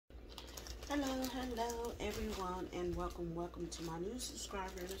Hello everyone, and welcome to my new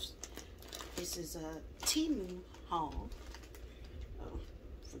subscribers. This is a Temu haul. Oh,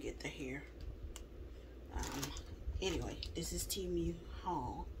 forget the hair. Anyway, this is Temu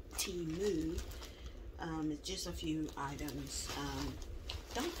haul. Temu. It's just a few items.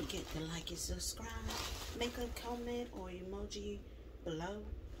 Don't forget to like and subscribe. Make a comment or emoji below.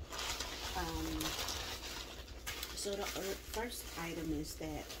 So the first item is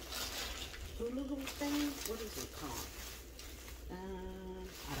that hula hoop thing. What is it called?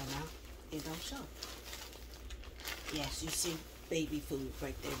 I don't know. It don't show. Yes, you see baby food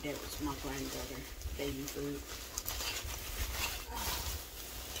right there. That was my granddaughter. Baby food.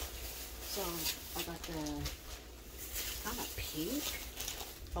 So I got the kind of pink.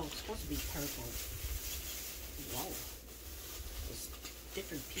 Oh, it's supposed to be purple. Whoa. It's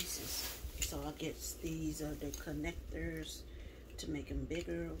different pieces. So I guess these are the connectors to make them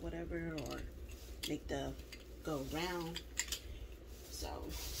bigger or whatever, or make the go round. So,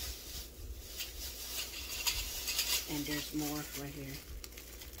 and there's more right here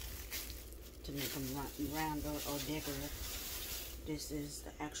to make them rounder or bigger. This is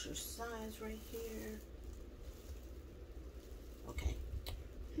the extra size right here. Okay.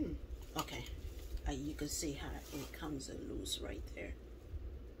 Okay. You can see how it comes loose right there.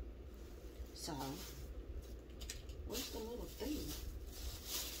 So, where's the little thing?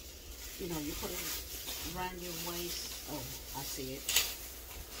 You know, you put it around your waist. Oh, I see it.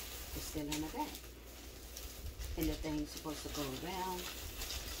 It's still in the back. And the thing's supposed to go around.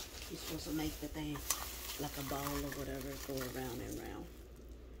 You're supposed to make the thing like a ball or whatever, go around and round.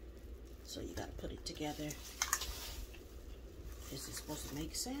 So you gotta put it together. Is it supposed to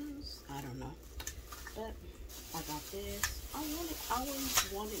make sounds? I don't know. But I got this. I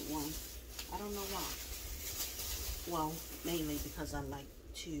always wanted one. I don't know why. Well, mainly because I like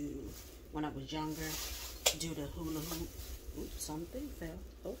to, when I was younger, do the hula hoop. Oops, something fell.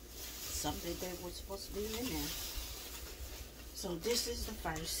 Oh, something that was supposed to be in there. So this is the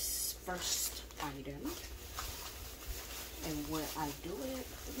first item. And where I do it,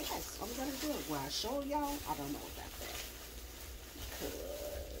 yes, I'm going to do it. Where I show y'all, I don't know about that.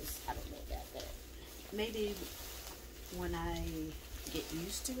 Because I don't know about that. Maybe when I get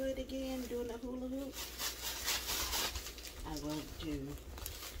used to it again, doing the hula hoop, I will do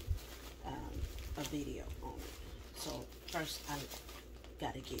a video on it. So first I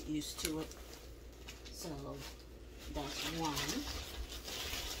gotta get used to it. So that's one.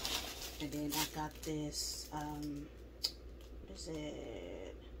 And then I got this, what is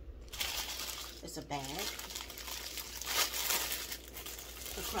it? It's a bag.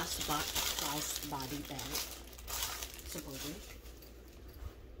 A cross-body bag.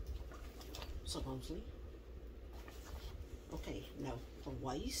 Supposedly. Okay, no, a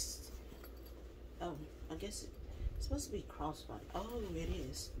waist. Oh, I guess it's supposed to be crossbody. Oh, it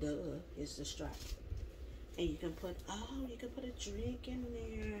is. Duh, it's the strap. And you can put, you can put a drink in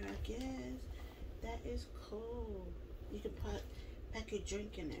there, I guess. That is cool. You can pack your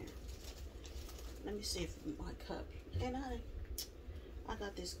drink in there. Let me see if my cup, and I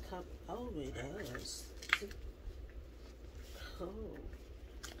got this cup. Oh, it does. Cool.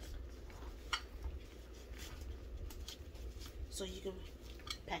 So you can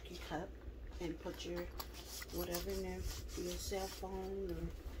pack your cup and put your whatever in there, your cell phone,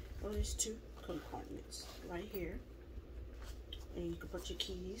 or there's two compartments right here. And you can put your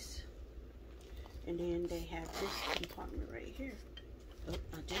keys. And then they have this compartment right here. Oh,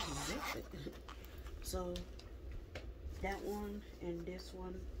 I just zipped it. So that one and this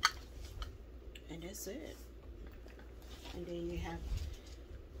one, and that's it. And then you have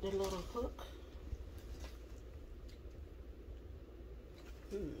the little hook.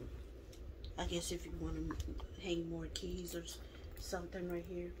 I guess if you want to hang more keys or something right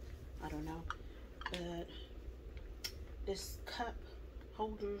here, I don't know. But this cup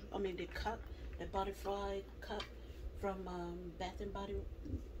holder, the butterfly cup from Bath and Body.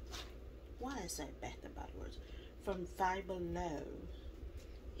 Why is that Bath and Body Works? From Five Below.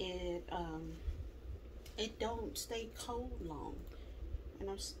 It don't stay cold long, and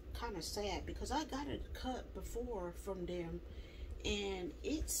I'm kind of sad because I got a cup before from them and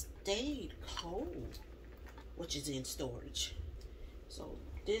it stayed cold, which is in storage. So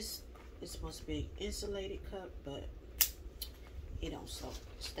this is supposed to be an insulated cup, but it don't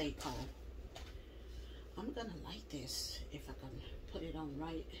stay cold. I'm gonna like this if I can put it on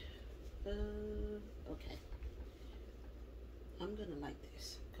right. Okay, I'm gonna like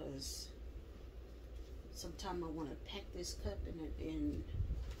this because sometimes I want to pack this cup and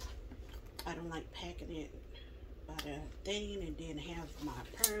I don't like packing it by the thing and then have my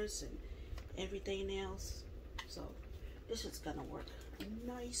purse and everything else. So this is gonna work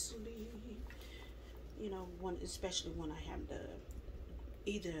nicely, you know, especially when I have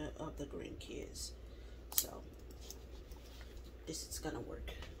either of the grandkids. So this is gonna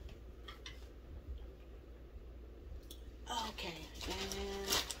work. Okay, and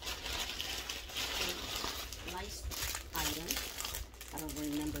a nice item. I don't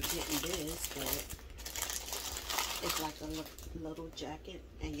remember getting this, but it's like a little jacket,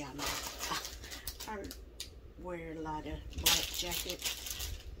 and y'all know I wear a lot of black jacket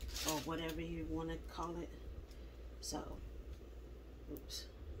or whatever you want to call it. So, oops,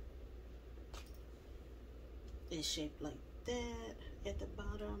 it's shaped like that at the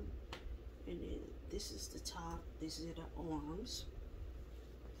bottom, and then this is the top. These are the arms.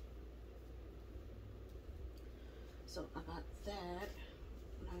 So I got that.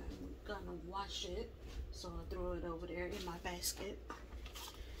 I'm gonna wash it, so I'll throw it over there in my basket.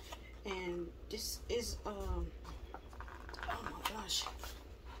 And this is oh my gosh,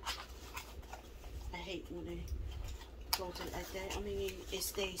 I hate when they close it like that. I mean, it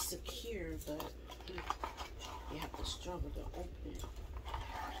stays secure, but you have to struggle to open it.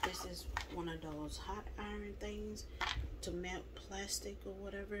 This is one of those hot iron things to melt plastic or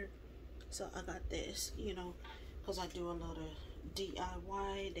whatever. So I got this, you know, because I do a lot of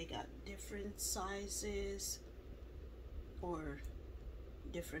DIY. They got different sizes or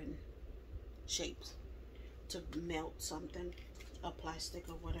different shapes to melt something, a plastic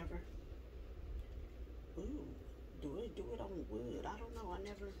or whatever. Ooh, do it on wood? I don't know. I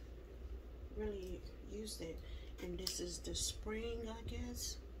never really used it. And this is the spring, I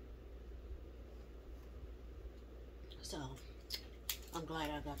guess. So I'm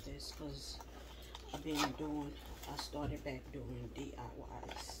glad I got this, because I started back doing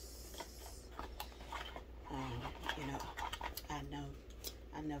DIYs. You know,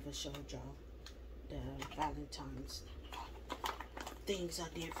 I never showed y'all the Valentine's things I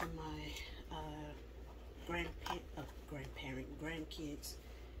did for my grandkids,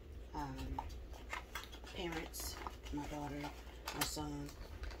 parents, my daughter, my son,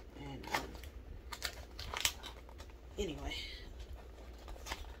 and anyway.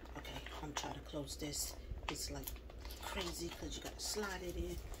 Okay, I'm trying to close this. It's like crazy because you got to slide it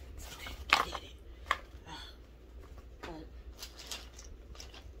in. Okay, I did it. But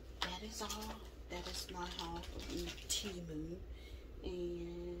that is all. That is my haul from Temu,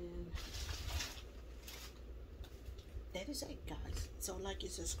 and that is it, guys. So like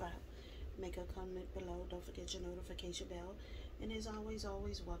and subscribe, make a comment below, don't forget your notification bell, and as always,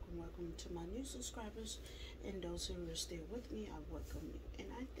 welcome to my new subscribers, and those who are still with me, I welcome you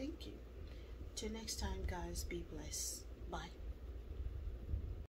and I thank you. Till next time, guys, be blessed. Bye.